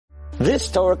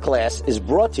This Torah class is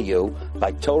brought to you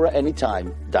by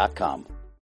TorahAnytime.com.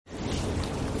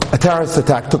 A terrorist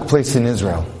attack took place in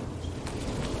Israel.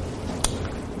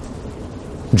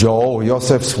 Joel,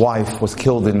 Yosef's wife, was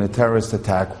killed in a terrorist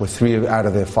attack with 3 out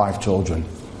of their 5 children.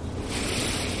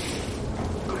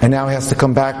 And now he has to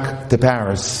come back to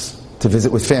Paris to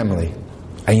visit with family.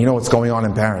 And you know what's going on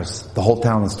in Paris. The whole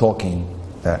town is talking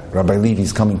that Rabbi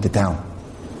Levy's coming to town.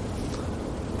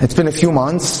 It's been a few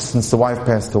months since the wife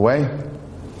passed away,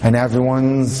 and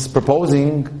everyone's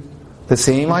proposing the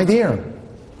same idea.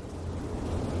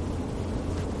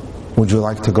 Would you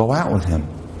like to go out with him?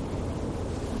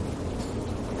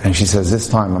 And she says, this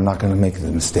time I'm not going to make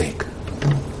the mistake.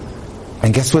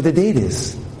 And guess where the date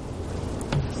is?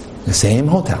 The same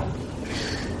hotel.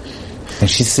 And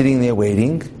she's sitting there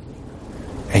waiting,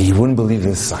 and you wouldn't believe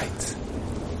this sight.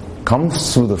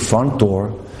 Comes through the front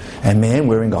door, a man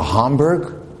wearing a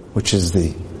Homburg, which is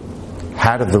the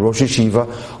hat of the Rosh Yeshiva,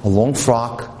 a long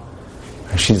frock,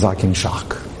 and she's like in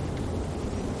shock.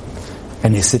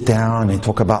 And they sit down and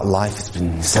talk about life. It's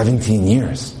been 17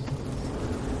 years.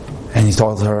 And he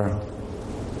told her,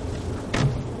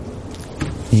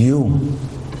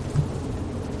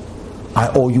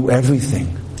 I owe you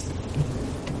everything.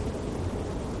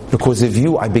 Because of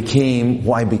you, I became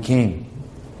who I became.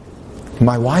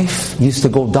 My wife used to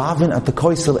go daven at the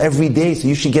koisel every day, so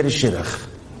you should get a shidduch.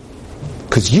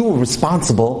 Because you were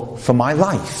responsible for my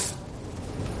life.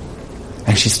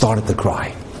 And she started to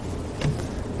cry.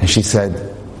 And she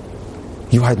said,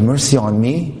 you had mercy on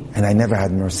me, and I never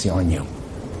had mercy on you.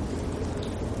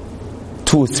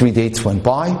 2 or 3 dates went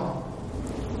by.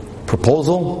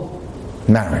 Proposal,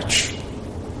 marriage.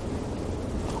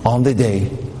 On the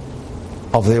day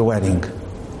of their wedding,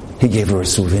 he gave her a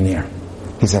souvenir.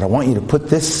 He said, I want you to put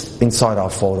this inside our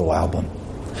photo album.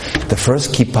 The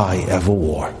first kippah I ever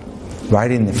wore. Right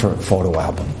in the photo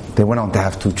album. They went on to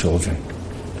have 2 children.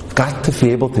 Got to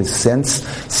be able to sense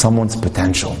someone's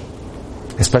potential.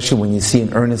 Especially when you see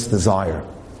an earnest desire.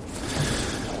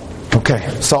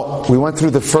 Okay, so we went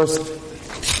through the first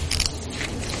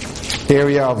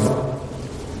area of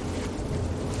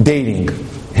dating.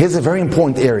 Here's a very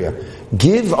important area.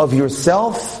 Give of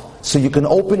yourself so you can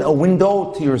open a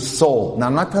window to your soul. Now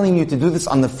I'm not telling you to do this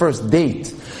on the first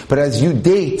date, but as you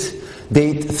date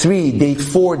 3, date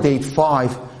 4, date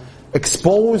 5,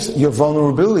 expose your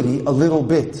vulnerability a little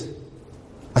bit.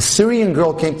 A Syrian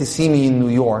girl came to see me in New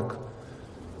York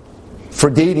for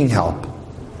dating help.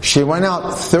 She went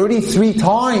out 33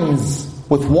 times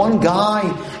with one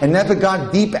guy and never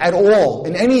got deep at all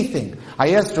in anything.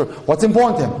 I asked her, what's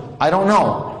important to him? I don't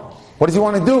know. What does he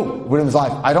want to do with his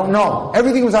life? I don't know.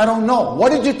 Everything was I don't know.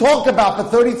 What did you talk about for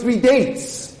 33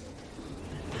 dates?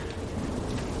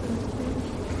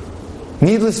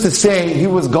 Needless to say, he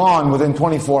was gone within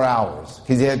 24 hours.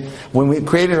 When we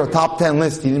created our top 10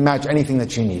 list, he didn't match anything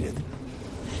that she needed.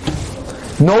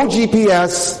 No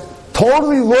GPS,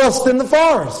 totally lost in the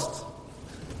forest.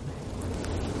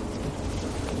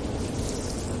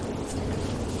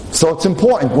 So it's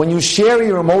important, when you share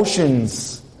your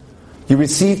emotions, you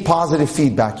receive positive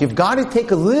feedback. You've got to take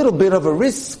a little bit of a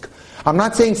risk. I'm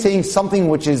not saying something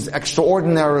which is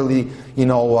extraordinarily,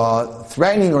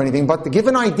 threatening or anything, but to give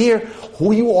an idea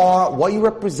who you are, what you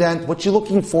represent, what you're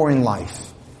looking for in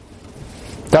life.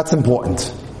 That's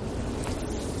important.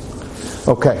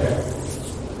 Okay.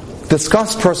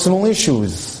 Discuss personal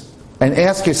issues and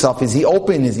ask yourself, is he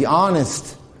open? Is he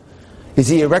honest? Is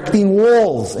he erecting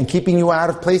walls and keeping you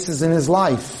out of places in his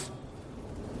life?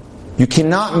 You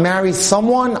cannot marry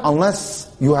someone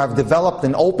unless you have developed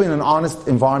an open and honest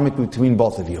environment between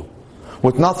both of you,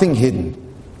 with nothing hidden.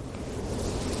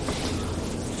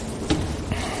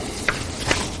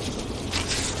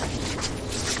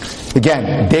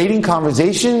 Again, dating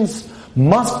conversations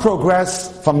must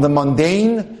progress from the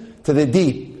mundane to the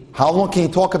deep. How long can you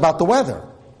talk about the weather?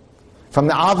 From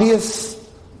the obvious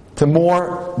to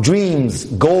more dreams,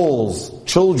 goals,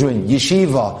 children,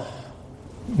 yeshiva,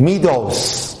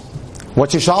 midos.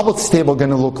 What's your Shabbat table going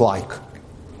to look like?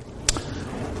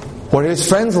 What are his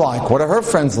friends like? What are her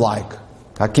friends like?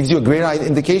 That gives you a great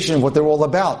indication of what they're all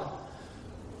about.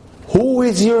 Who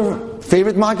is your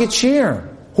favorite Maggid Shir?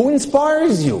 Who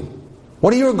inspires you?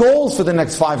 What are your goals for the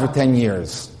next 5 or 10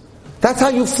 years? That's how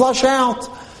you flush out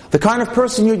the kind of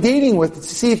person you're dating with to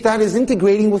see if that is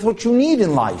integrating with what you need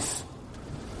in life.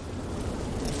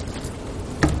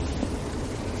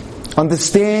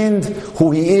 Understand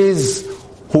who he is,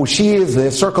 who she is,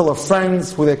 their circle of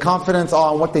friends, who their confidence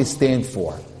are, and what they stand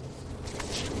for.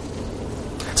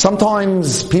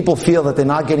 Sometimes people feel that they're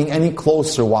not getting any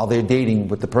closer while they're dating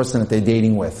with the person that they're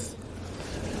dating with.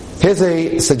 Here's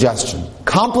a suggestion.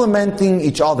 Complimenting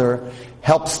each other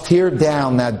helps tear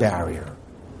down that barrier.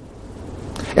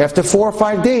 After 4 or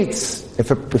 5 dates,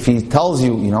 if he tells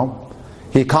you,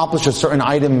 he accomplished a certain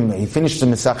item, he finished the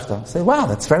Masechta, say, wow,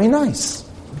 that's very nice.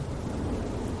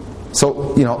 So,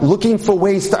 looking for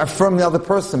ways to affirm the other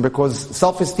person, because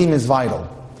self-esteem is vital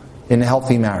in a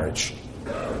healthy marriage.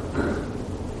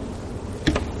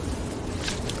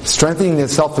 Strengthening their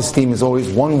self-esteem is always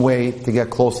one way to get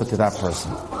closer to that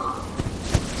person.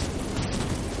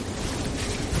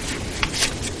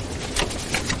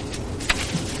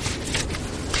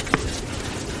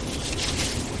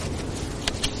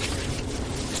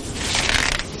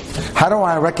 How do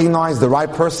I recognize the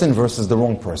right person versus the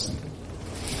wrong person?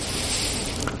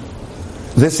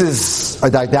 This is a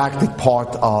didactic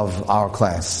part of our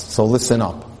class, so listen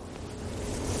up.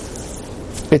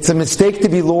 It's a mistake to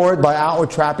be lured by outward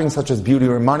trappings such as beauty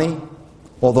or money.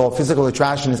 Although physical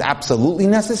attraction is absolutely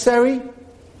necessary,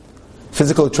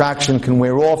 physical attraction can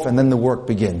wear off and then the work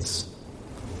begins.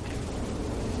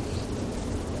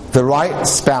 The right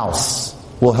spouse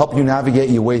will help you navigate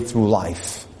your way through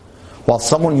life, while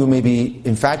someone you may be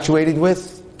infatuated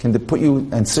with can put you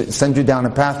and send you down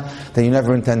a path that you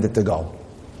never intended to go.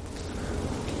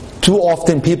 Too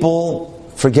often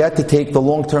people forget to take the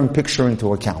long-term picture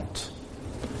into account.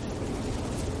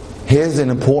 Here's an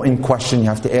important question you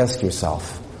have to ask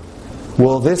yourself.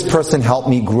 Will this person help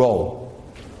me grow?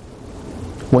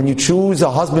 When you choose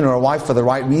a husband or a wife for the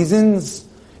right reasons,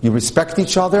 you respect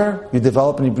each other, you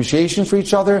develop an appreciation for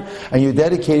each other, and you're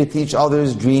dedicated to each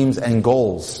other's dreams and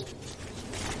goals.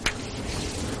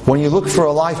 When you look for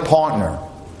a life partner,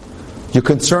 you're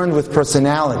concerned with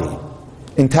personality,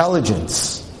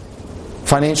 intelligence,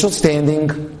 financial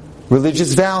standing,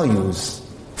 religious values,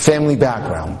 family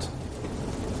background.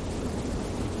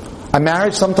 A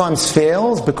marriage sometimes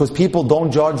fails because people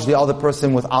don't judge the other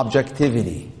person with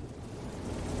objectivity.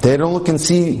 They don't look and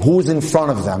see who's in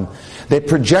front of them. They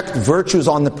project virtues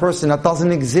on the person that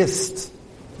doesn't exist,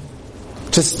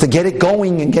 just to get it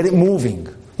going and get it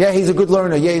moving. Yeah, he's a good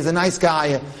learner. Yeah, he's a nice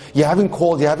guy. You haven't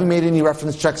called, you haven't made any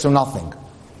reference checks or nothing.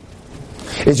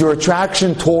 Is your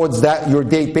attraction towards your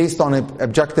date based on an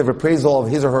objective appraisal of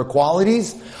his or her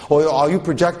qualities? Or are you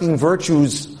projecting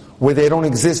virtues where they don't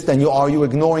exist, and are you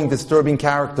ignoring disturbing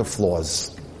character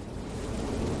flaws?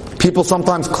 People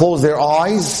sometimes close their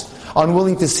eyes,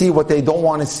 unwilling to see what they don't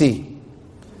want to see.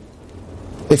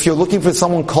 If you're looking for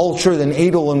someone cultured and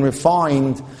adel and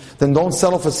refined, then don't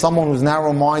settle for someone who's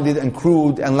narrow-minded and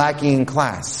crude and lacking in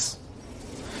class.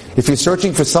 If you're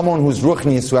searching for someone who's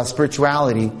ruchnius, who has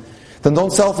spirituality, then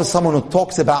don't settle for someone who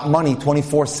talks about money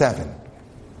 24/7.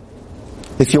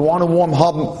 If you want a warm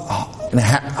hug, and a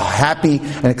happy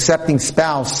and accepting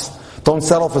spouse, don't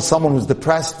settle for someone who's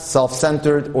depressed,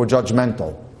 self-centered, or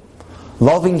judgmental.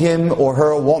 Loving him or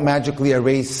her won't magically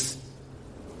erase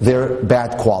their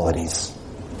bad qualities.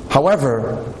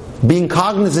 However, being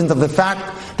cognizant of the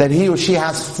fact that he or she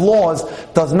has flaws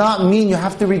does not mean you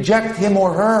have to reject him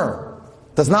or her.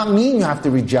 Does not mean you have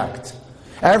to reject.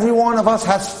 Every one of us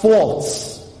has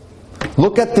faults.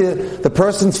 Look at the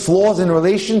person's flaws in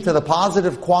relation to the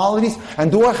positive qualities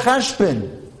and do a cheshbon.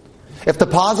 If the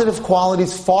positive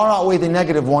qualities far outweigh the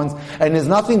negative ones and there's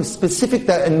nothing specific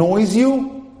that annoys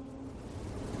you,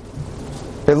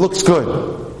 it looks good.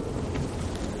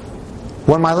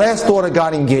 When my last daughter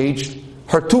got engaged,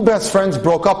 her 2 best friends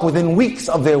broke up within weeks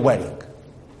of their wedding.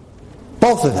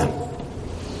 Both of them.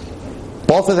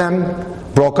 Both of them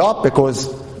broke up because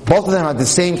both of them had the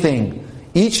same thing.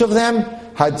 Each of them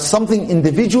had something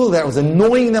individual that was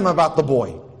annoying them about the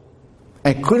boy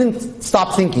and couldn't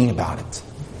stop thinking about it.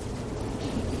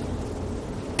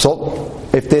 So,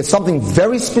 if there's something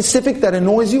very specific that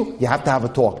annoys you, you have to have a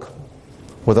talk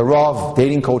with a Rav,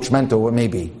 dating coach, mentor, what it may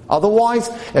be. Otherwise,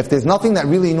 if there's nothing that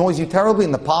really annoys you terribly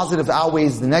and the positive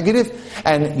outweighs the negative,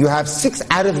 and you have 6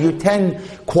 out of your 10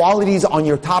 qualities on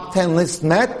your top 10 list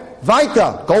met,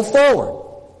 weiter, go forward.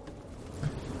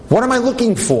 What am I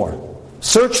looking for?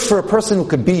 Search for a person who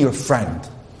could be your friend.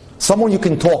 Someone you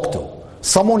can talk to.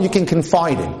 Someone you can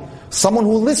confide in. Someone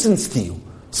who listens to you.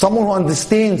 Someone who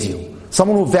understands you.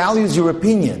 Someone who values your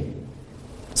opinion.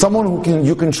 Someone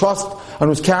you can trust and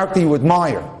whose character you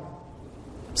admire.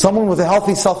 Someone with a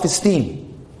healthy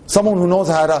self-esteem. Someone who knows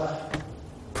how to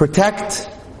protect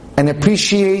and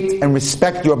appreciate and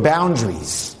respect your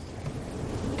boundaries.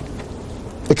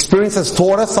 Experience has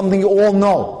taught us something you all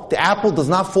know. The apple does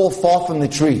not fall far from the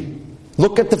tree.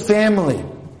 Look at the family.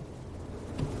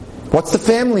 What's the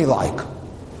family like?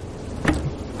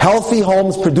 Healthy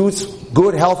homes produce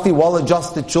good, healthy,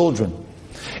 well-adjusted children.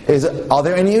 Are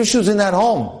there any issues in that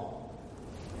home?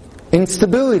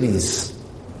 Instabilities?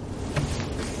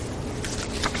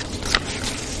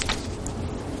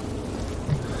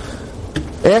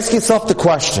 Ask yourself the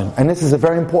question, and this is a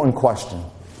very important question.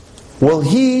 Will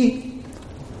he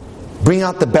bring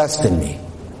out the best in me?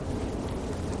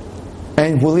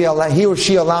 And will he or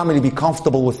she allow me to be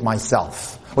comfortable with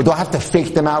myself? Or do I have to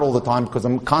fake them out all the time because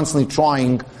I'm constantly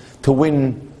trying to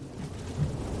win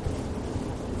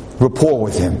rapport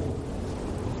with him?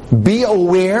 Be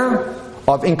aware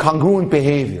of incongruent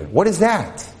behavior. What is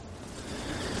that?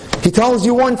 He tells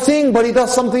you one thing, but he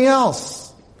does something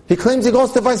else. He claims he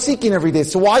goes to Vaisikin every day.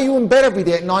 So why are you in bed every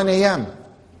day at 9 a.m.?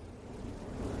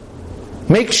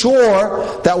 Make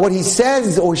sure that what he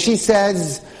says or she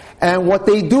says and what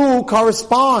they do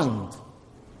correspond.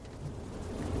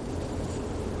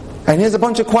 And here's a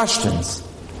bunch of questions.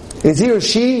 Is he or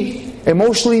she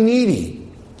emotionally needy?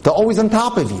 They're always on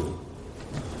top of you.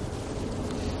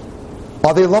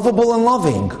 Are they lovable and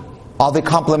loving? Are they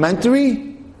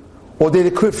complimentary? Or do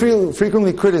they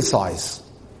frequently criticize?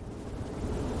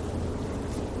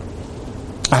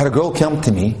 I had a girl come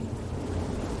to me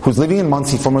who's living in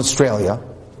Muncie from Australia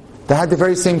that had the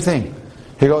very same thing.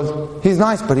 He goes, he's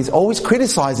nice, but he's always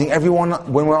criticizing everyone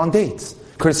when we're on dates.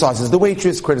 Criticizes the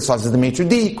waitress, criticizes the maitre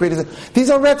d', these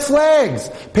are red flags.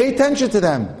 Pay attention to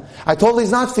them. I told her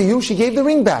he's not for you. She gave the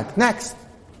ring back. Next.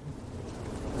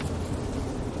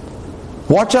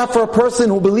 Watch out for a person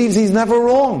who believes he's never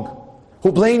wrong,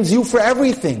 who blames you for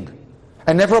everything,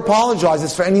 and never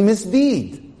apologizes for any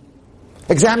misdeed.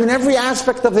 Examine every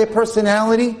aspect of their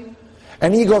personality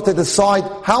and ego to decide,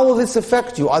 how will this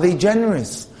affect you? Are they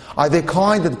generous? Are they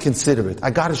kind and considerate?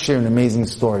 I got to share an amazing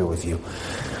story with you.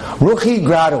 Ruchi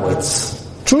Gradowitz,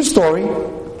 true story,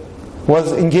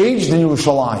 was engaged in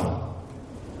Yerushalayim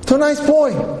to a nice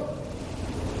boy.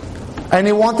 And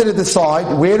he wanted to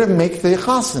decide where to make the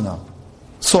chasana.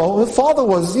 So the father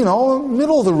was,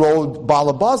 middle of the road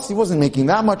balabas. He wasn't making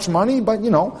that much money, but a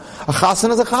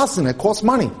chasana is a chasana. It costs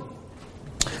money.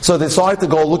 So they decided to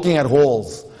go looking at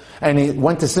halls. And he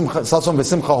went to Sason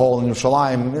V'Simcha Hall in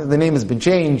Yerushalayim. The name has been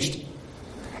changed.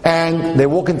 And they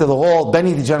walk into the hall.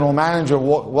 Benny, the general manager,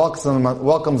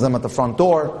 welcomes them at the front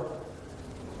door.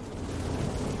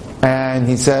 And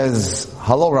he says,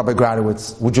 hello, Rabbi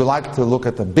Gradowitz. Would you like to look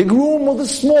at the big room or the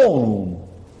small room?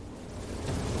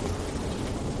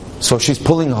 So she's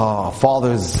pulling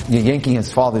yanking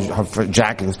her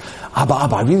jacket. Goes, Abba,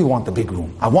 I really want the big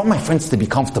room. I want my friends to be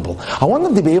comfortable. I want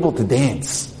them to be able to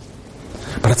dance.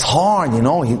 But it's hard, He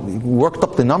worked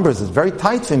up the numbers. It's very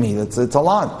tight for me. It's a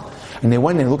lot. And they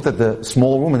went and looked at the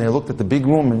small room and they looked at the big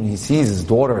room and he sees his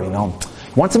daughter, He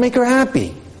wants to make her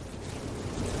happy.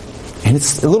 And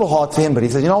it's a little hard for him, but he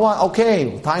says, you know what? Okay,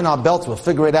 we'll tie in our belts. We'll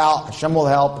figure it out. Hashem will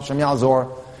help. Hashem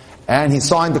Ya'azor. And he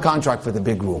signed the contract for the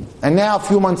big room. And now a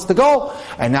few months to go,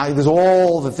 and now there's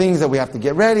all the things that we have to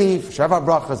get ready, for Sheva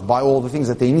Brachas, buy all the things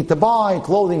that they need to buy,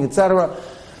 clothing, etc.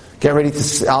 Get ready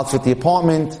to outfit the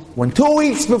apartment. When 2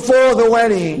 weeks before the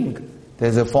wedding,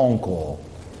 there's a phone call.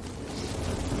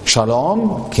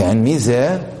 Shalom, ken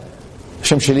mizeh,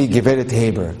 Shem sheli Geveret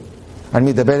Heber.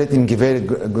 אני מדברת עם גברת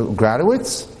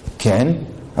Gradowitz, ken,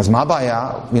 אז מה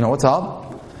הבעיה? What's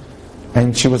up?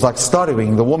 And she was like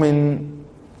stuttering. The woman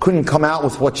couldn't come out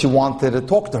with what she wanted to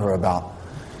talk to her about.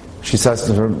 She says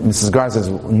to her, Mrs. Gradowitz says,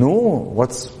 no,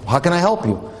 how can I help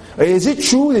you? Is it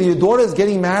true that your daughter is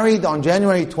getting married on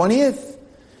January 20th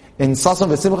in Sason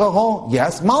V'Simcha Hall?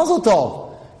 Yes. Mazel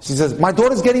tov. She says, my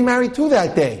daughter's getting married too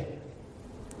that day.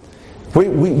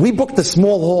 We booked a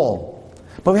small hall.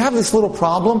 But we have this little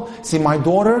problem. See, my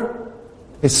daughter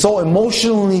is so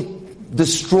emotionally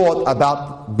distraught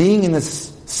about being in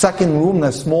this second room, in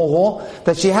a small hall,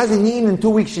 that she hasn't eaten in 2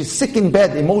 weeks. She's sick in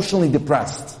bed, emotionally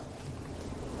depressed.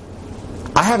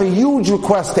 I have a huge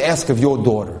request to ask of your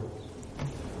daughter.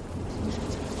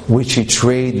 Would she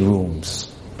trade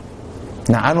rooms?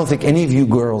 Now, I don't think any of you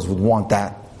girls would want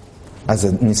that as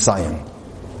a nisayon.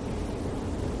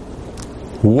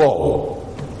 Whoa.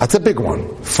 That's a big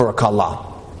one for a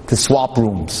kala, to swap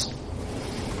rooms.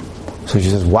 So she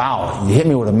says, wow, you hit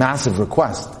me with a massive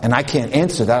request, and I can't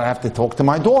answer that. I have to talk to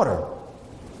my daughter.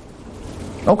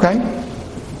 Okay.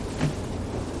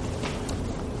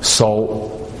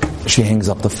 So she hangs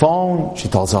up the phone. She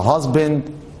tells her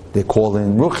husband. They call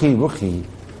in Ruchi.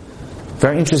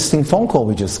 Very interesting phone call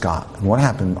we just got. And what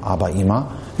happened, Abba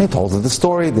Ima? They told her the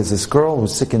story. There's this girl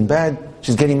who's sick in bed.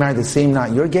 She's getting married the same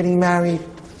night you're getting married.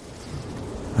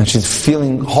 And she's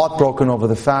feeling heartbroken over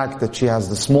the fact that she has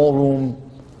the small room.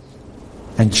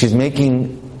 And she's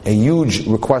making a huge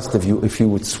request of you if you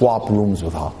would swap rooms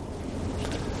with her.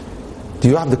 Do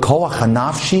you have the koach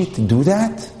hanafshi to do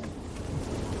that?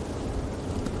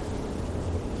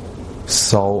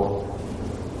 So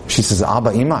she says,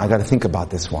 Abba, Ima, I got to think about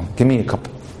this one. Give me a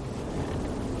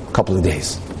couple of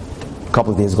days. A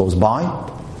couple of days goes by,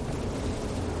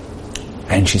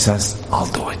 and she says, I'll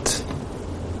do it.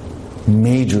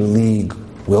 Major league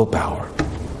willpower.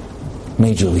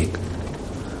 Major league.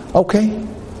 Okay.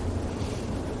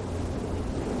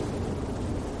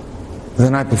 The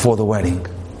night before the wedding,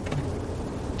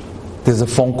 there's a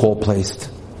phone call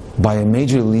placed by a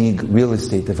major league real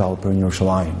estate developer in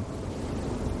Yerushalayim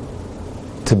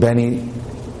to Benny,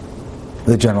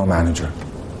 the general manager.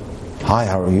 Hi,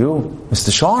 how are you?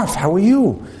 Mr. Sharf, how are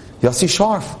you? Yossi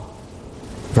Sharf.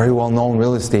 Very well-known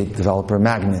real estate developer,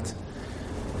 magnate.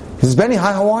 He says, Benny,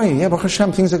 hi, how are you? Yeah, Baruch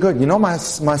Hashem, things are good. You know, my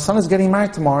son is getting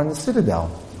married tomorrow in the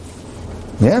Citadel.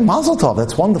 Yeah, Mazel Tov,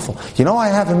 that's wonderful. You know, I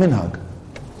have a minhag.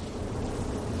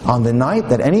 On the night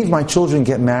that any of my children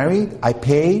get married, I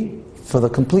pay for the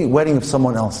complete wedding of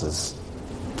someone else's.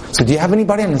 So do you have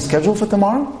anybody on the schedule for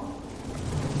tomorrow?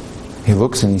 He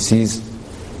looks and he sees,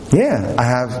 yeah, I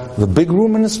have the big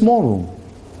room and the small room.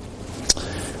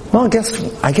 Well,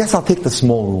 I guess I'll take the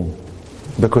small room,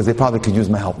 because they probably could use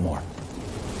my help more.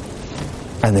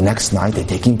 And the next night they're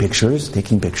taking pictures.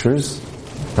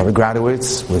 Rabbi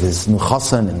Gradowitz with his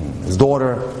Nuchasan and his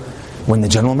daughter. When the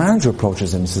general manager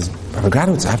approaches him, he says, Rabbi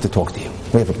Gradowitz, I have to talk to you.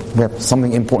 We have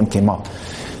something important came up.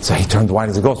 So he turned white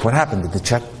as a ghost. What happened? Did the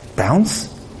check bounce?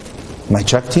 My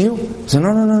check to you? He said,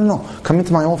 no. Come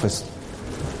into my office.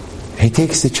 He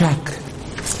takes the check,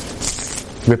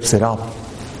 rips it up.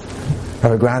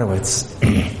 Rabbi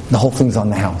Gradowitz, the whole thing's on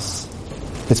the house.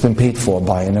 It's been paid for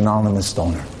by an anonymous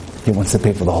donor. He wants to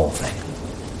pay for the whole thing.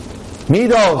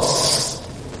 Midos.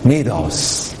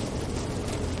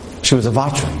 She was a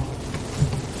vatrin.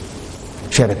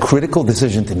 She had a critical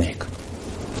decision to make.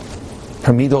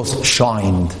 Her midos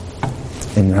shined,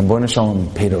 and Rabbeinu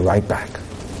Shalom paid her right back.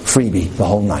 Freebie the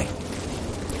whole night.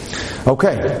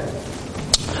 Okay.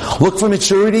 Look for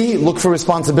maturity, look for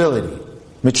responsibility.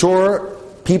 Mature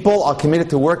people are committed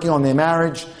to working on their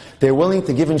marriage. They're willing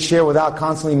to give and share without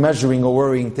constantly measuring or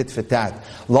worrying tit for tat.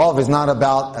 Love is not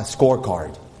about a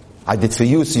scorecard. I did for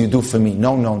you, so you do for me.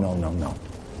 No.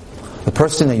 The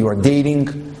person that you are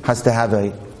dating has to have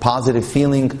a positive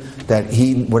feeling that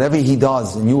whatever he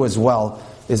does, and you as well,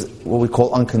 is what we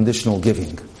call unconditional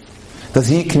giving. Does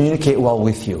he communicate well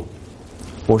with you?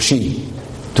 Or she?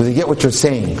 Do they get what you're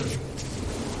saying?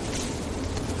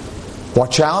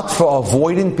 Watch out for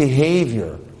avoidant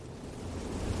behavior.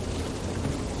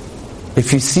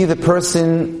 If you see the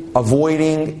person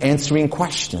avoiding answering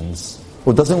questions,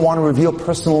 or doesn't want to reveal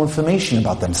personal information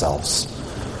about themselves,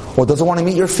 or doesn't want to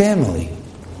meet your family,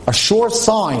 a sure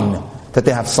sign that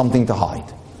they have something to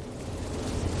hide.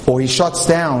 Or he shuts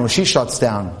down, or she shuts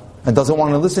down, and doesn't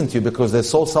want to listen to you because they're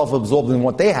so self-absorbed in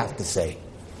what they have to say.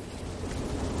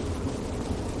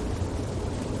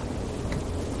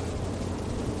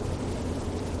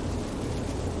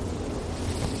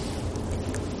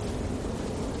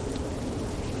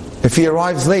 If he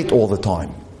arrives late all the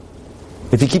time,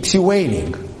 if he keeps you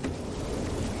waiting,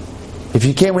 if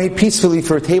you can't wait peacefully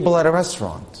for a table at a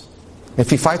restaurant, if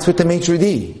he fights with the maitre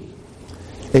d',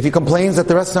 if he complains that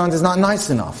the restaurant is not nice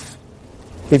enough,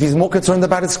 if he's more concerned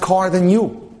about his car than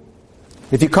you,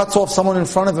 if he cuts off someone in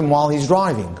front of him while he's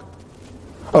driving,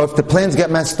 or if the plans get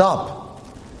messed up,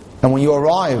 and when you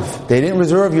arrive, they didn't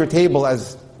reserve your table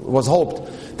as was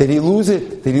hoped, did he lose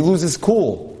it? Did he lose his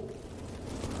cool?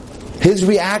 His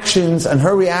reactions and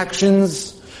her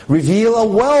reactions reveal a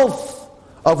wealth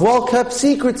of well-kept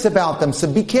secrets about them. So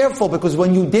be careful, because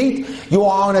when you date, you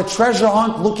are on a treasure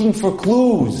hunt looking for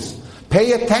clues.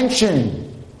 Pay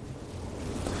attention.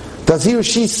 Does he or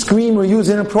she scream or use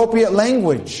inappropriate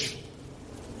language?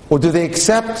 Or do they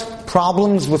accept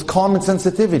problems with calm and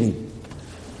sensitivity?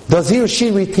 Does he or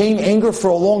she retain anger for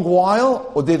a long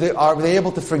while, or are they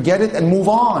able to forget it and move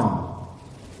on?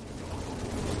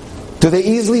 Do they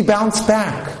easily bounce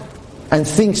back and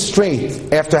think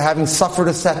straight after having suffered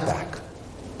a setback?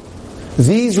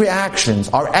 These reactions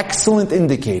are excellent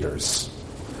indicators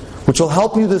which will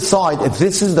help you decide if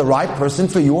this is the right person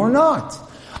for you or not.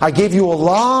 I gave you a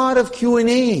lot of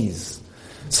Q&As.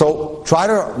 So try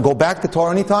to go back to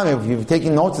Torah anytime. If you're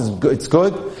taking notes, it's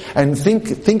good. And think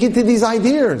into these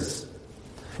ideas.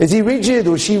 Is he rigid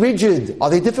or is she rigid? Are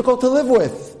they difficult to live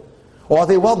with? Or are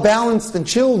they well balanced and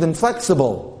chilled and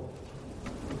flexible?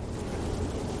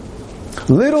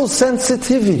 Little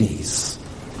sensitivities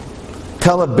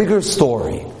tell a bigger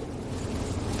story.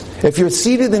 If you're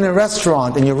seated in a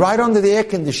restaurant and you're right under the air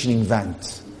conditioning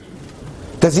vent,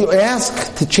 does he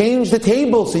ask to change the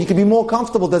table so you can be more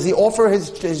comfortable? Does he offer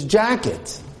his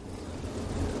jacket?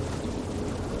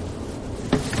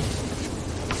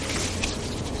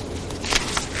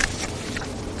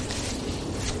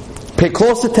 Pay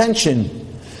close attention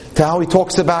to to how he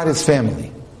talks about his family.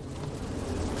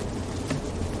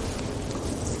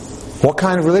 What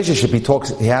kind of relationship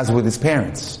he has with his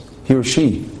parents, he or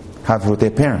she have with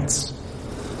their parents.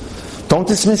 Don't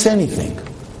dismiss anything.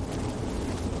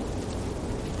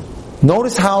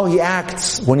 Notice how he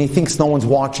acts when he thinks no one's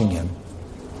watching him.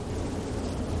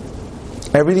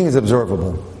 Everything is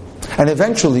observable. And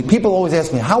eventually, people always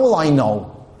ask me, how will I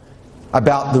know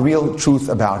about the real truth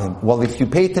about him? Well, if you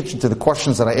pay attention to the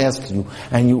questions that I ask you,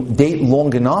 and you date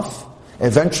long enough,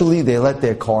 eventually they let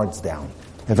their cards down.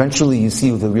 Eventually you see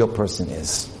who the real person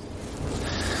is.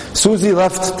 Susie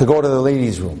left to go to the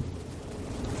ladies' room.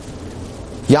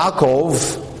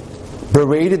 Yaakov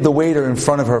berated the waiter in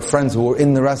front of her friends who were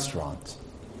in the restaurant.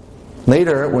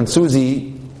 Later, when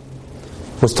Susie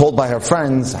was told by her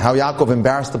friends how Yaakov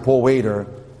embarrassed the poor waiter,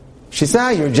 she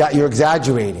said, you're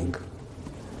exaggerating.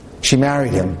 She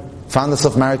married him, found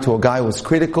herself married to a guy who was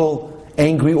critical,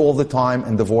 angry all the time,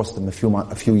 and divorced him a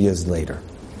few years later.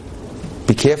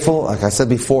 Be careful, like I said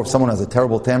before, if someone has a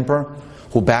terrible temper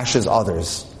who bashes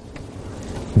others.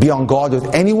 Be on guard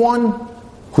with anyone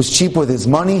who's cheap with his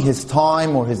money, his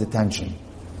time, or his attention.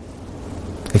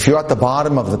 If you're at the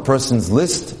bottom of the person's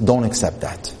list, don't accept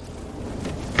that.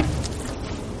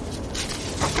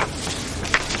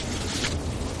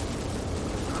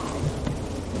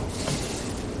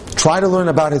 Try to learn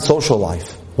about his social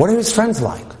life. What are his friends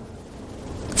like?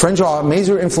 Friends are a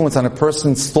major influence on a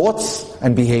person's thoughts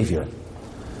and behavior.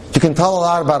 You can tell a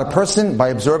lot about a person by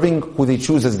observing who they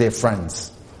choose as their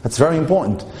friends. That's very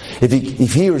important.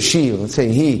 If he or she, let's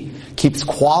say he, keeps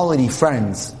quality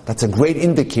friends, that's a great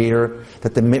indicator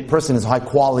that the person is high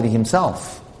quality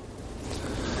himself.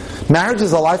 Marriage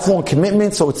is a lifelong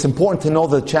commitment, so it's important to know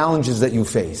the challenges that you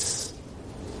face.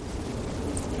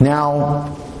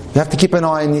 Now, you have to keep an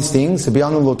eye on these things, to be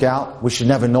on the lookout. We should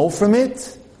never know from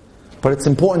it, but it's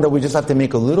important that we just have to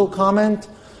make a little comment,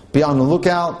 be on the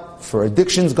lookout for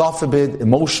addictions, God forbid,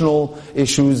 emotional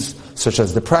issues such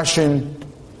as depression,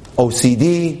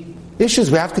 OCD, issues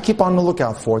we have to keep on the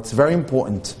lookout for. It's very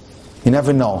important. You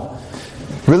never know.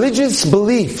 Religious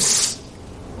beliefs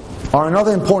are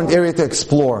another important area to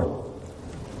explore.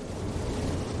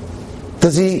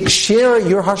 Does he share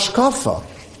your hashkafa?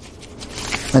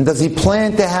 And does he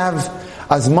plan to have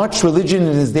as much religion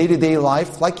in his day-to-day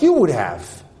life like you would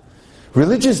have?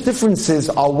 Religious differences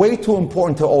are way too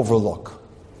important to overlook.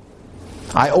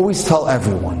 I always tell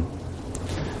everyone,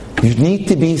 you need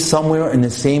to be somewhere in the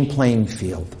same playing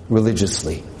field,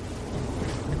 religiously.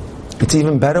 It's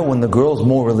even better when the girl's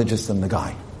more religious than the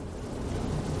guy.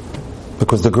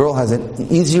 Because the girl has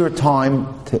an easier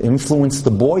time to influence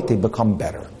the boy to become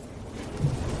better.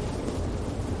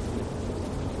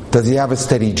 Does he have a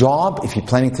steady job? If you're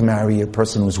planning to marry a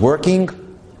person who's working,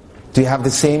 do you have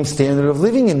the same standard of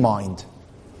living in mind?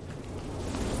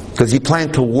 Does he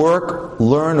plan to work,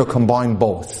 learn, or combine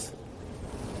both?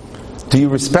 Do you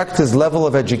respect his level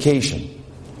of education?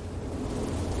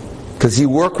 Does he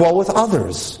work well with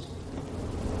others?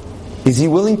 Is he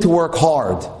willing to work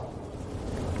hard?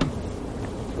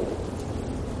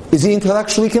 Is he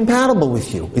intellectually compatible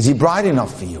with you? Is he bright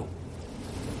enough for you?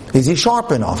 Is he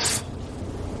sharp enough?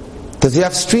 Does he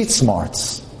have street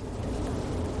smarts?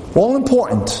 All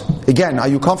important. Again, are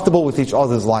you comfortable with each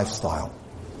other's lifestyle?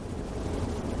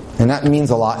 And that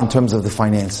means a lot in terms of the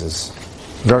finances.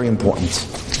 Very important.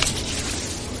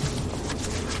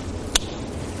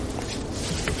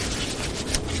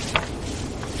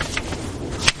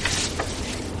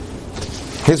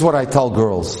 Here's what I tell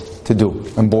girls to do,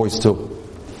 and boys too.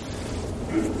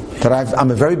 That I'm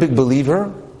a very big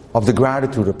believer of the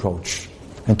gratitude approach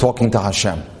and talking to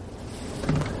Hashem.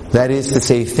 That is to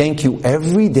say thank you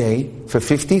every day for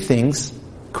 50 things.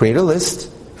 Create a list.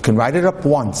 You can write it up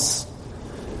once.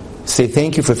 Say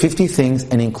thank you for 50 things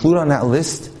and include on that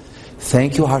list,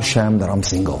 thank you Hashem that I'm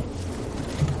single.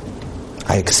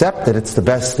 I accept that it's the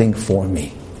best thing for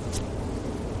me.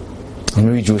 Let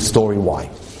me read you a story why.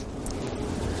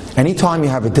 Anytime you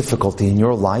have a difficulty in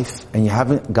your life and you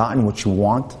haven't gotten what you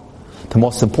want, the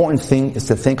most important thing is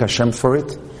to thank Hashem for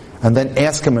it and then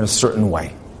ask Him in a certain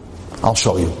way. I'll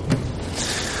show you.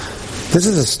 This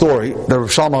is a story that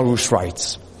Rav Shalom Arush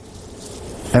writes,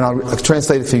 and I'll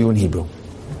translate it for you in Hebrew.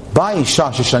 A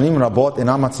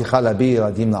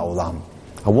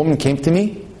woman came to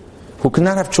me who could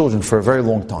not have children for a very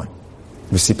long time.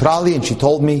 And she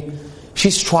told me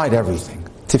she's tried everything.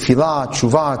 Tefillah,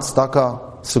 tshuva,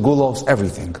 tzedakah, segulos,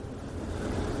 everything.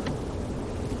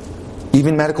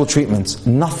 Even medical treatments.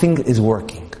 Nothing is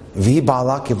working.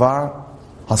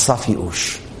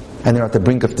 And they're at the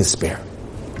brink of despair.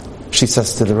 She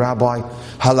says to the rabbi,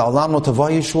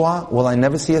 will I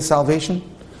never see a salvation?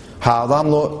 Will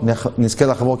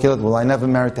I never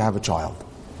marry to have a child?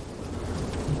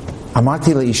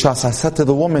 Amarti le'ishas, I said to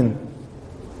the woman,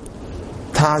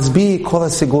 Ta'azbi kol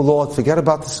ha'sigulot, forget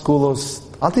about the segulos.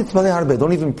 Al titpalei harbe,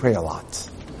 don't even pray a lot.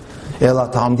 Ela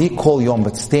ta'amdi kol yom,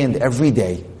 but stand every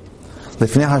day.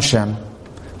 Lifnei Hashem,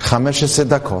 15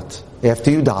 dakot,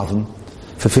 after you daven,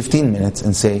 for 15 minutes,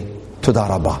 and say, Toda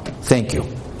Rabba, thank you.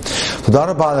 Toda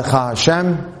Rabba lecha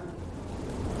Hashem,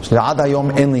 she'ad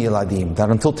hayom en li yeladim, that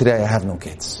until today I have no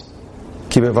kids.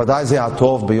 Ki bevadai ze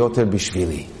atov beyoter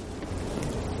bishvili.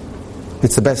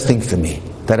 It's the best thing for me,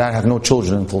 that I have no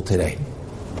children until today.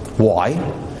 Why?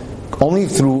 Only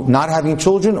through not having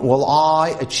children will I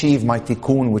achieve my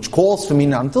tikkun, which calls for me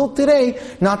now, until today,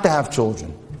 not to have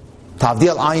children.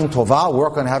 Tavdil ayin tova,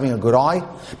 work on having a good eye.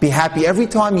 Be happy every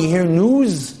time you hear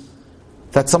news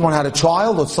that someone had a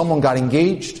child or someone got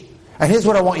engaged. And here's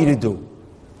what I want you to do.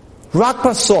 Rak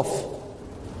basof.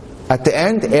 At the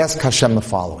end, ask Hashem the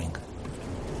following.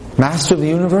 Master of the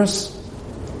universe,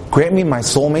 grant me my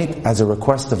soulmate as a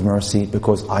request of mercy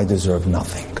because I deserve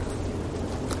nothing.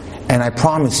 And I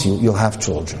promise you, you'll have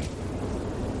children.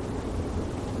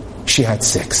 She had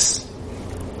 6.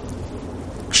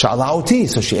 Sha'ala oti,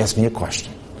 so she asked me a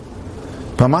question.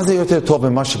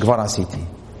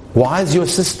 Why is your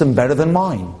system better than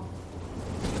mine?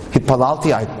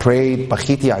 Hitpalalti, I prayed,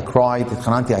 bachiti, I cried,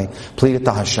 hitchananti, I pleaded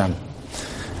to Hashem.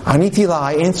 Anitila,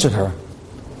 I answered her.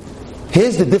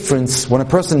 Here's the difference when a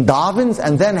person davens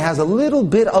and then has a little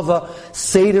bit of a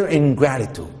seder in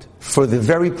gratitude for the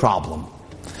very problem.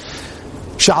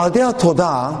 Sha'aladeh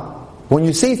todah, when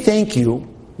you say thank you,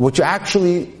 what you're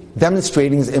actually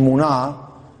demonstrating is emunah,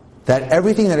 that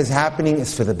everything that is happening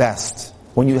is for the best.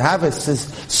 When you have a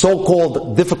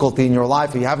so-called difficulty in your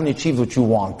life or you haven't achieved what you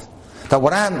want, that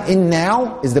what I'm in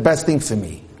now is the best thing for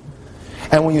me.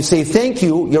 And when you say thank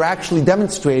you, you're actually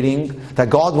demonstrating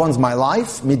that God runs my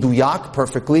life, miduyak,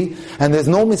 perfectly, and there's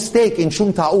no mistake in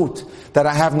shum ta'ut that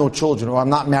I have no children or I'm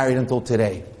not married until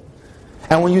today.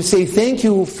 And when you say thank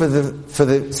you for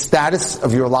the status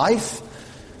of your life,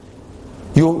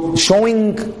 you're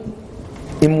showing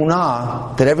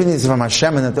imunah that everything is from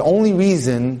Hashem and that the only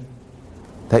reason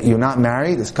that you're not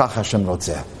married is kach Hashem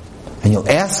rotzeh. And you'll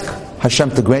ask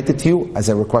Hashem to grant it to you as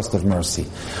a request of mercy.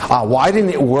 Why didn't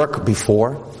it work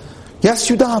before? Yes,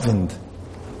 you davened.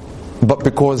 But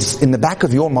because in the back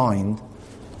of your mind,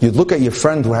 you'd look at your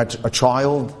friend who had a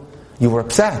child, you were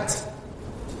upset.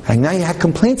 And now you had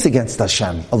complaints against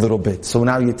Hashem a little bit. So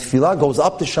now your tefillah goes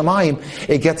up to Shamayim,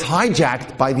 it gets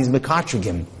hijacked by these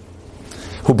mekatrigim,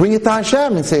 who bring it to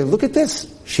Hashem and say, look at this.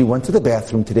 She went to the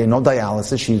bathroom today, no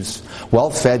dialysis, she's well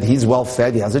fed, he's well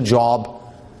fed, he has a job,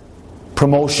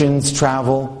 promotions,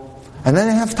 travel, and then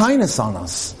they have tinus on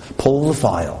us. Pull the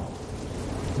file.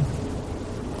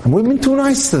 And we've been too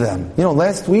nice to them.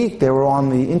 Last week they were on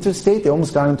the interstate, they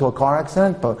almost got into a car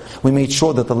accident, but we made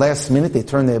sure that the last minute they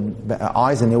turned their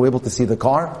eyes and they were able to see the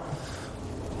car.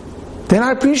 They're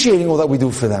not appreciating all that we do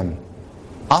for them.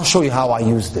 I'll show you how I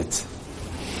used it.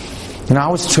 I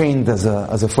was trained as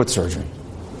a foot surgeon,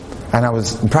 and I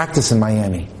was in practice in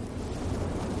Miami.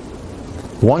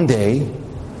 One day,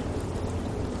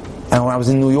 and when I was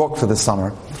in New York for the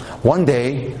summer, one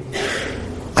day,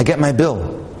 I get my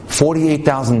bill,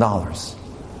 $48,000.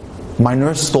 My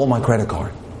nurse stole my credit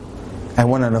card and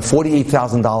went on a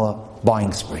 $48,000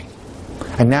 buying spree.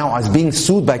 And now I was being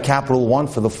sued by Capital One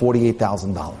for the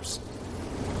 $48,000.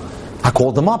 I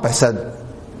called them up. I said,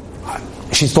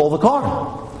 she stole the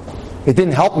car. It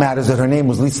didn't help matters that her name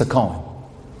was Lisa Cohen.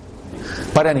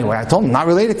 But anyway, I told them, not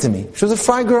related to me. She was a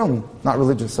fry girl, not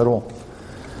religious at all.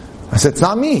 I said, it's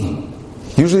not me.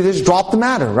 Usually they just drop the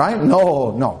matter, right?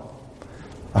 No.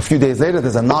 A few days later,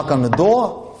 there's a knock on the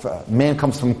door. A man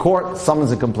comes from court,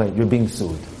 summons a complaint. You're being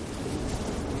sued.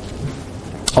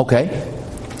 Okay.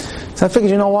 So I figured,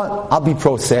 you know what? I'll be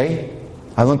pro se.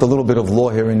 I learned a little bit of law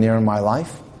here and there in my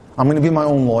life. I'm going to be my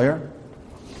own lawyer.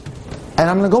 And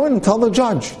I'm going to go in and tell the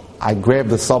judge. I grabbed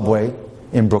the subway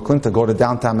in Brooklyn to go to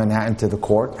downtown Manhattan to the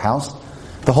courthouse.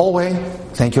 The whole way,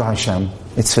 thank you Hashem,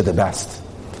 it's for the best.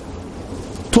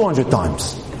 200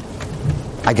 times.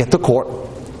 I get to court.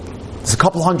 There's a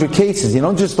couple hundred cases. You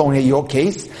don't hear your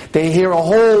case. They hear a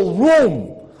whole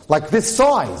room like this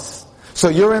size. So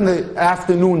you're in the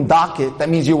afternoon docket. That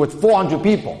means you're with 400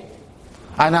 people.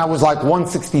 And I was like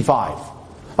 165.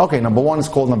 Okay, number 1 is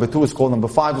called, number 2 is called, number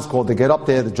 5 is called. They get up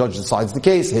there, the judge decides the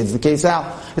case, heads the case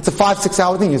out. It's a 5-6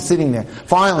 hour thing. You're sitting there.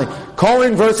 Finally,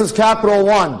 Cohen versus Capital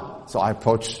One. So I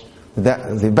approach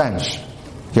the bench.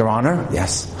 Your Honor?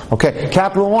 Yes. Okay,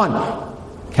 Capital One.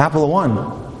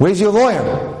 Where's your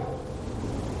lawyer?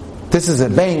 This is a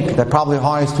bank that probably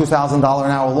hires $2,000 an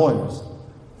hour lawyers.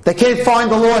 They can't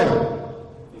find the lawyer.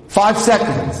 5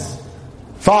 seconds.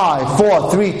 5,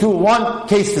 4, 3, 2, 1,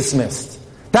 case dismissed.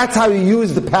 That's how you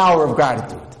use the power of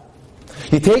gratitude.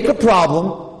 You take a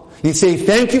problem, you say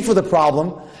thank you for the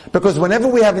problem, because whenever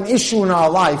we have an issue in our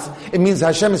life, it means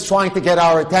Hashem is trying to get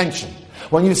our attention.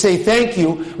 When you say thank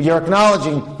you, you're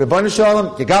acknowledging, Rebbeinu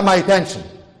Shalom, you got my attention.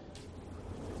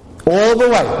 All the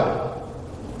way.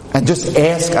 And just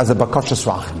ask as a bakashas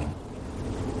rachamim.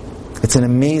 It's an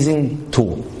amazing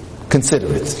tool.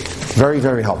 Consider it. Very,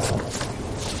 very helpful.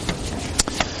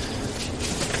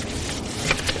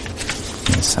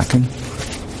 Wait a second.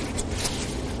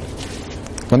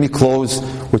 Let me close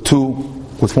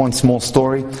with one small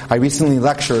story. I recently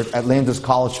lectured at Landers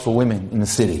College for Women in the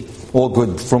city. All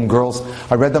good from girls.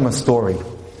 I read them a story.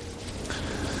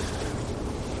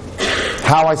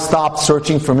 How I stopped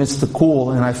searching for Mr.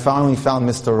 Cool and I finally found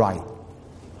Mr. Right.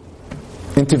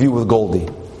 Interview with Goldie.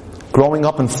 Growing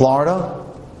up in Florida,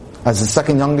 as the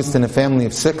second youngest in a family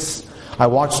of 6, I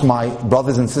watched my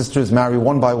brothers and sisters marry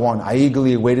one by one. I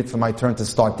eagerly waited for my turn to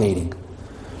start dating.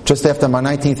 Just after my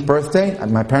 19th birthday,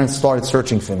 my parents started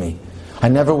searching for me. I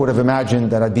never would have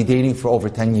imagined that I'd be dating for over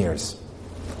 10 years.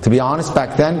 To be honest,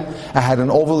 back then, I had an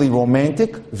overly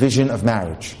romantic vision of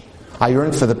marriage. I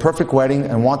yearned for the perfect wedding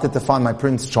and wanted to find my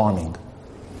Prince Charming.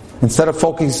 Instead of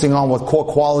focusing on what core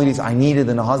qualities I needed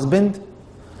in a husband,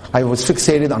 I was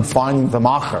fixated on finding the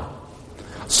macher.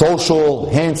 Social,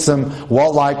 handsome,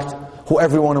 well-liked, who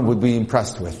everyone would be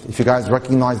impressed with. If you guys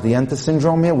recognize the Enta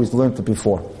syndrome here, we've learned it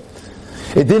before.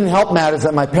 It didn't help matters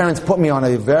that my parents put me on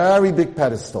a very big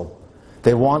pedestal.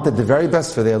 They wanted the very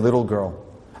best for their little girl.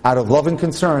 Out of love and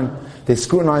concern, they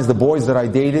scrutinized the boys that I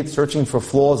dated, searching for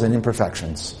flaws and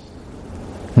imperfections.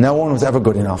 No one was ever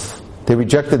good enough. They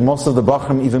rejected most of the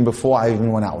bachrim even before I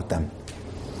even went out with them.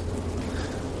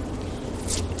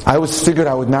 I always figured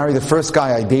I would marry the first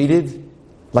guy I dated,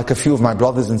 like a few of my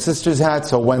brothers and sisters had,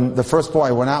 so when the first boy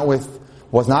I went out with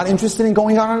was not interested in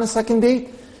going out on a second date,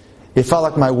 it felt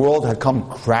like my world had come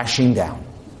crashing down.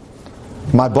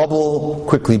 My bubble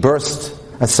quickly burst,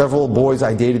 as several boys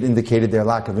I dated indicated their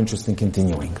lack of interest in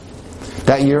continuing.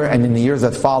 That year, and in the years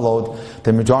that followed,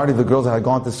 the majority of the girls that had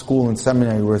gone to school and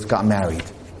seminary with got married.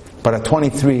 But at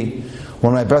 23,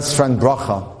 when my best friend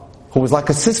Bracha, who was like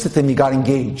a sister to me, got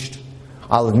engaged,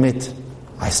 I'll admit,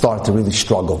 I started to really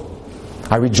struggle.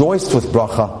 I rejoiced with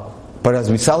Bracha, but as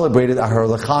we celebrated at her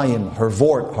L'chaim, her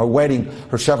Vort, her wedding,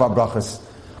 her Sheva Brachas,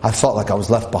 I felt like I was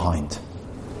left behind.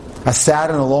 As sad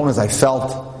and alone as I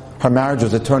felt, her marriage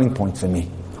was a turning point for me.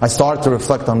 I started to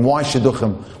reflect on why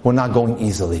shidduchim were not going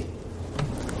easily.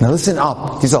 Now listen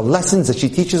up. These are lessons that she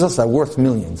teaches us that are worth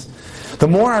millions. The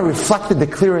more I reflected, the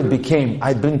clearer it became.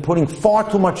 I'd been putting far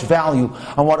too much value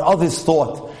on what others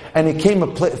thought, and it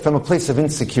came from a place of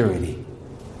insecurity.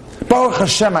 Baruch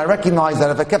Hashem, I recognized that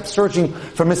if I kept searching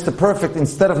for Mr. Perfect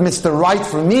instead of Mr. Right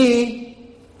for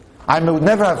me, I would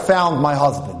never have found my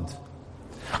husband.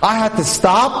 I had to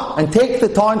stop and take the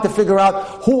time to figure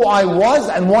out who I was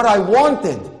and what I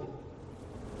wanted.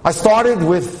 I started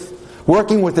with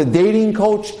working with a dating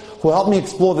coach who helped me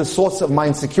explore the source of my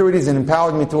insecurities and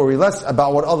empowered me to worry less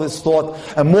about what others thought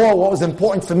and more what was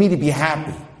important for me to be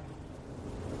happy.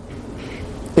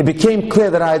 It became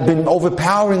clear that I had been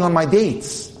overpowering on my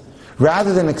dates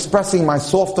rather than expressing my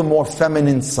softer, more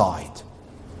feminine side.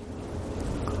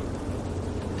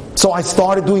 So I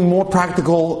started doing more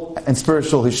practical and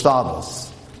spiritual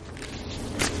hishtadlus.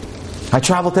 I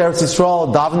traveled to Eretz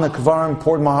Yisrael, davened the Kvarim,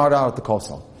 poured my heart out at the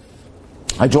Kosel.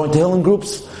 I joined Tehillim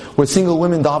groups where single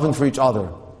women davened for each other.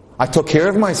 I took care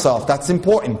of myself, that's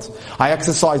important. I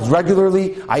exercised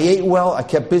regularly, I ate well, I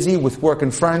kept busy with work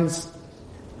and friends.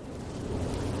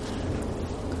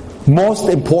 Most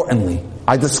importantly,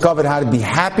 I discovered how to be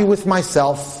happy with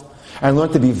myself and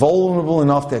learned to be vulnerable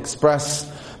enough to express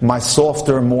my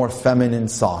softer, more feminine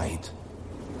side.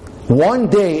 One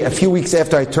day, a few weeks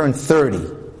after I turned 30,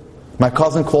 my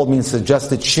cousin called me and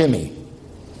suggested Shimmy.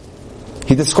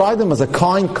 He described him as a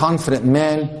kind, confident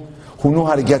man who knew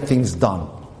how to get things done.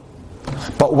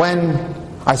 But when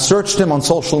I searched him on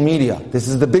social media, this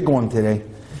is the big one today,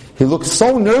 he looked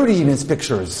so nerdy in his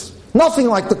pictures. Nothing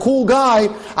like the cool guy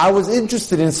I was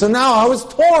interested in, so now I was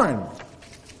torn.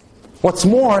 What's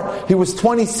more, he was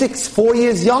 26, 4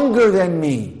 years younger than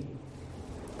me.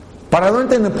 But I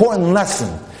learned an important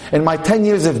lesson in my 10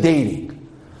 years of dating.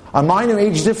 A minor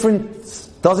age difference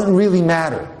doesn't really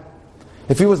matter.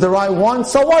 If he was the right one,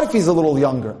 so what if he's a little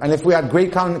younger? And if we had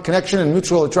great connection and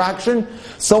mutual attraction,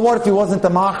 so what if he wasn't the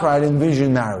macher I'd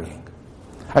envisioned marrying?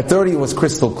 At 30, it was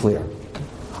crystal clear.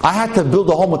 I had to build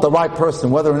a home with the right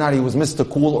person, whether or not he was Mr.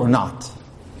 Cool or not.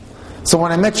 So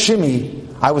when I met Shimmy,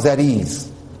 I was at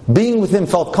ease. Being with him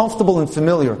felt comfortable and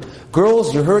familiar.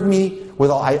 Girls, you heard me.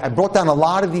 I brought down a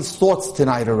lot of these thoughts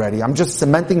tonight already. I'm just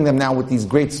cementing them now with these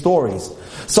great stories.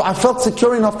 So I felt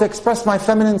secure enough to express my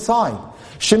feminine side.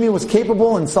 Shimi was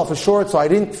capable and self-assured, so I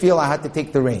didn't feel I had to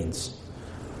take the reins.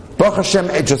 Baruch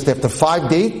Hashem, just after 10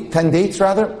 dates,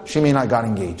 Shimi and I got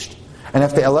engaged. And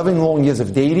after 11 long years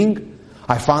of dating,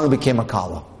 I finally became a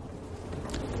Kala.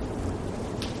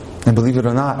 And believe it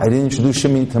or not, I didn't introduce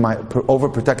Shimi to my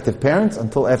overprotective parents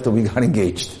until after we got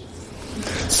engaged.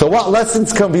 So what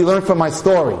lessons can be learned from my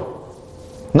story?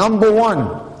 Number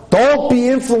one, don't be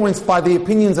influenced by the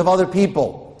opinions of other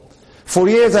people. For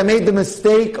years I made the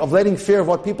mistake of letting fear of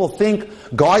what people think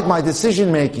guide my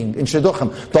decision making in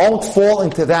Shidduchim. Don't fall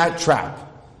into that trap.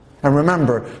 And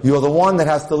remember, you're the one that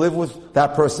has to live with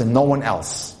that person, no one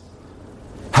else.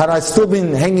 Had I still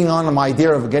been hanging on to my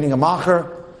idea of getting a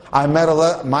macher, I might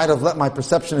have let my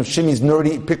perception of Shimi's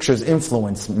nerdy pictures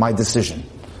influence my decision.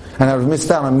 And I would have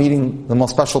missed out on meeting the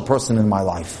most special person in my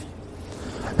life.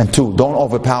 And two, don't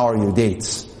overpower your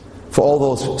dates. For all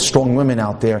those strong women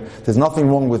out there, there's nothing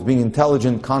wrong with being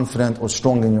intelligent, confident, or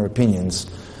strong in your opinions.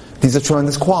 These are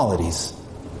tremendous qualities.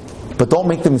 But don't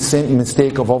make the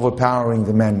mistake of overpowering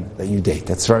the men that you date.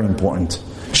 That's very important.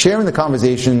 Share in the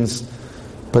conversations,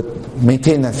 but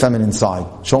maintain that feminine side.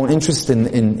 Show an interest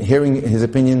in hearing his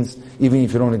opinions, even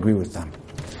if you don't agree with them.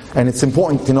 And it's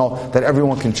important to know that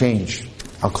everyone can change.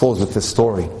 I'll close with this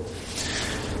story.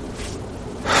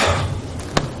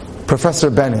 Professor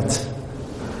Bennett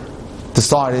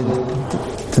decided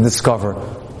to discover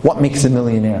what makes a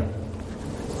millionaire.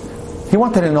 He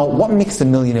wanted to know what makes a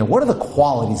millionaire. What are the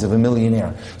qualities of a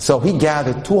millionaire? So he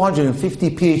gathered 250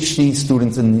 PhD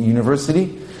students in the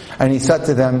university, and he said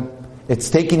to them, it's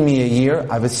taken me a year.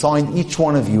 I've assigned each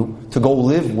one of you to go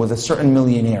live with a certain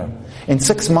millionaire. In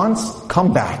 6 months,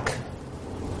 come back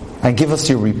and give us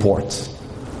your report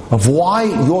of why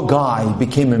your guy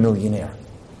became a millionaire.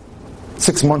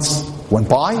 6 months went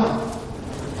by,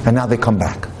 and now they come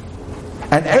back.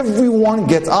 And everyone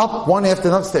gets up one after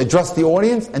another to address the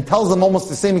audience and tells them almost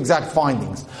the same exact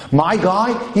findings. My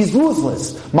guy, he's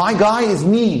ruthless. My guy is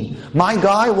mean. My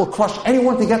guy will crush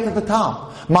anyone to get to the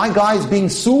top. My guy is being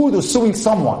sued or suing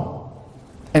someone.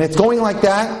 And it's going like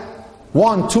that,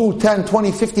 1, 2, 10,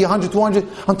 20, 50, 100, 200,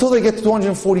 until they get to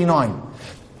 249.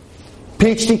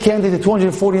 PhD candidate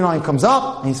 249 comes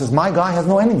up, and he says, my guy has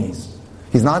no enemies.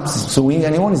 He's not suing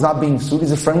anyone, he's not being sued,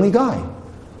 he's a friendly guy.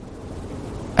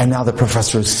 And now the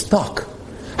professor is stuck.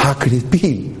 How could it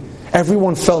be?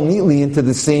 Everyone fell neatly into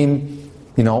the same,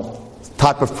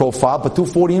 type of profile, but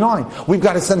 249. We've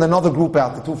got to send another group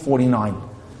out to 249.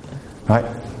 Right?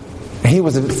 He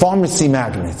was a pharmacy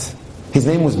magnate. His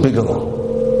name was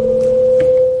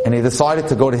Bigelow. And they decided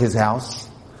to go to his house,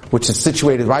 which is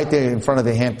situated right there in front of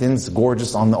the Hamptons,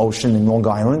 gorgeous on the ocean in Long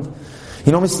Island.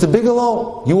 Mr.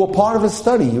 Bigelow, you were part of a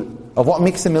study of what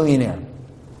makes a millionaire.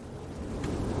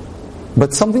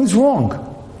 But something's wrong.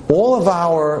 All of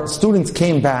our students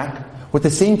came back with the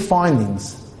same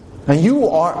findings. And you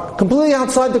are completely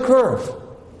outside the curve.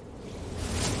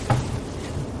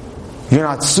 You're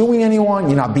not suing anyone,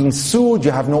 you're not being sued,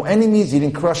 you have no enemies, you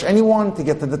didn't crush anyone to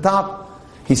get to the top.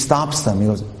 He stops them, he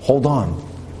goes, hold on.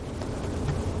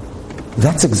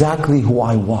 That's exactly who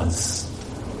I was.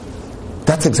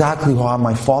 That's exactly how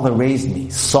my father raised me.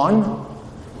 Son,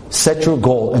 set your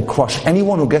goal and crush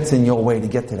anyone who gets in your way to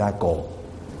get to that goal.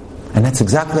 And that's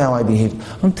exactly how I behaved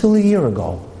until a year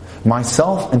ago.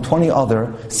 Myself and 20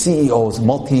 other CEOs,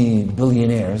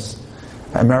 multi-billionaires,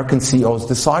 American CEOs,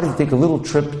 decided to take a little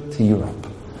trip to Europe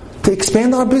to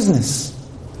expand our business,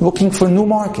 looking for new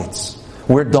markets.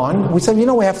 We're done. We said,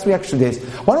 we have 3 extra days.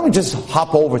 Why don't we just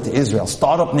hop over to Israel,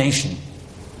 startup nation,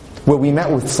 where we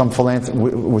met with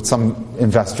some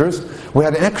investors. We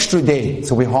had an extra day,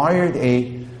 so we hired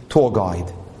a tour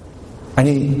guide, and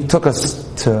he took us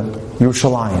to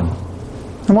Yerushalayim.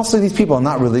 And most of these people are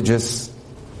not religious,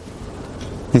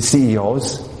 the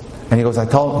CEOs. And he goes, he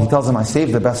tells them, I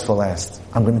saved the best for last.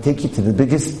 I'm going to take you to the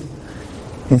biggest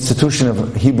institution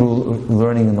of Hebrew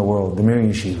learning in the world, the Mir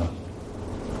Yeshiva.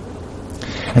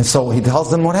 And so he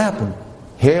tells them what happened.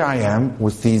 Here I am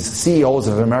with these CEOs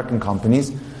of American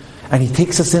companies, and he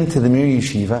takes us into the Mir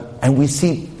Yeshiva, and we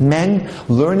see men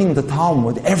learning the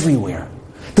Talmud everywhere.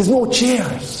 There's no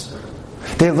chairs.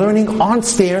 They're learning on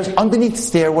stairs, underneath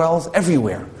stairwells,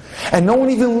 everywhere. And no one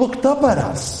even looked up at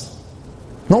us.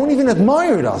 No one even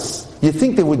admired us. You'd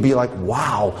think they would be like,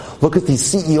 wow, look at these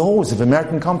CEOs of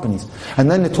American companies. And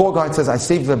then the tour guide says, I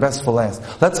saved the best for last.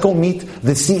 Let's go meet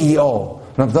the CEO,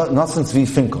 Nosson Zvi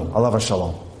Finkel, alav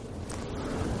shalom.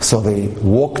 So they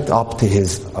walked up to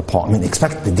his apartment.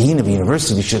 Expect the dean of a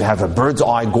university should have a bird's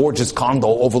eye, gorgeous condo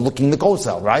overlooking the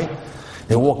Kosel, right?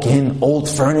 They walk in, old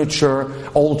furniture,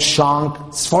 old shank,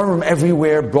 sforim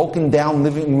everywhere, broken down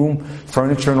living room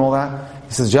furniture and all that.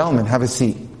 He says, gentlemen, have a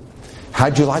seat.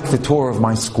 How'd you like the tour of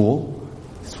my school?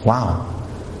 He says, wow.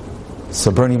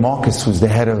 So Bernie Marcus, who's the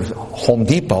head of Home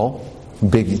Depot,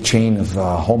 big chain of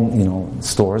home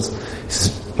stores, he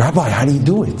says, Rabbi, how do you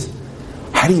do it?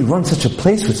 How do you run such a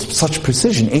place with such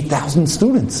precision? 8,000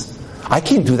 students. I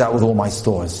can't do that with all my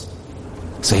stores.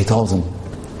 So he tells him,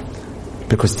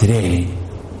 because today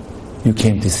you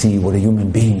came to see what a human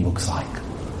being looks like.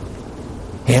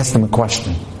 He asked him a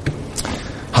question.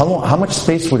 How much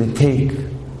space would it take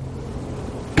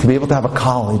to be able to have a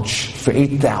college for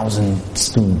 8,000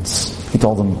 students? He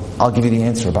told them, I'll give you the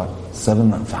answer, about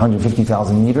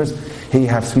 750,000 meters. Here you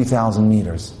have 3,000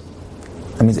 meters.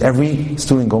 That means every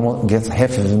student gets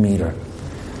half of a meter.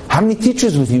 How many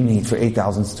teachers would you need for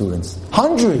 8,000 students?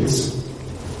 Hundreds!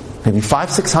 Maybe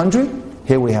 500-600?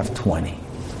 Here we have 20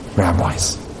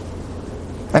 rabbis.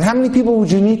 And how many people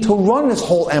would you need to run this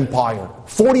whole empire?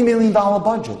 $40 million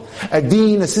budget. A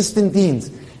dean, assistant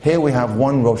deans. Here we have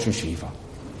one Rosh Yeshiva.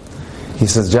 He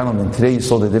says, gentlemen, today you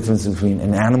saw the difference between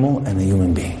an animal and a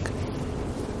human being.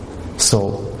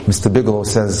 So Mr. Bigelow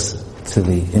says to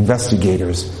the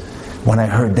investigators, when I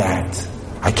heard that,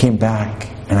 I came back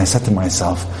and I said to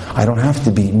myself, I don't have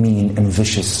to be mean and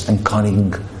vicious and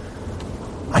cunning.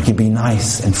 I could be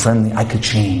nice and friendly. I could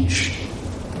change.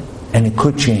 And it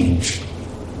could change.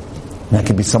 And I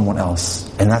could be someone else.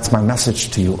 And that's my message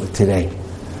to you today.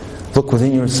 Look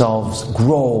within yourselves,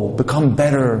 grow, become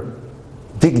better,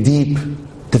 dig deep,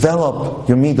 develop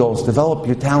your midos, develop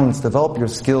your talents, develop your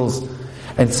skills.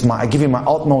 And I give you my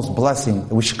utmost blessing.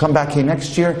 We should come back here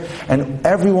next year, and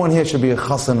everyone here should be a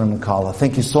chassan and a kala.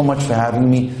 Thank you so much for having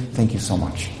me. Thank you so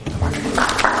much.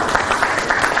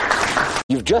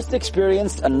 You've just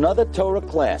experienced another Torah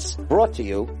class brought to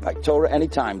you by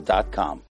TorahAnytime.com.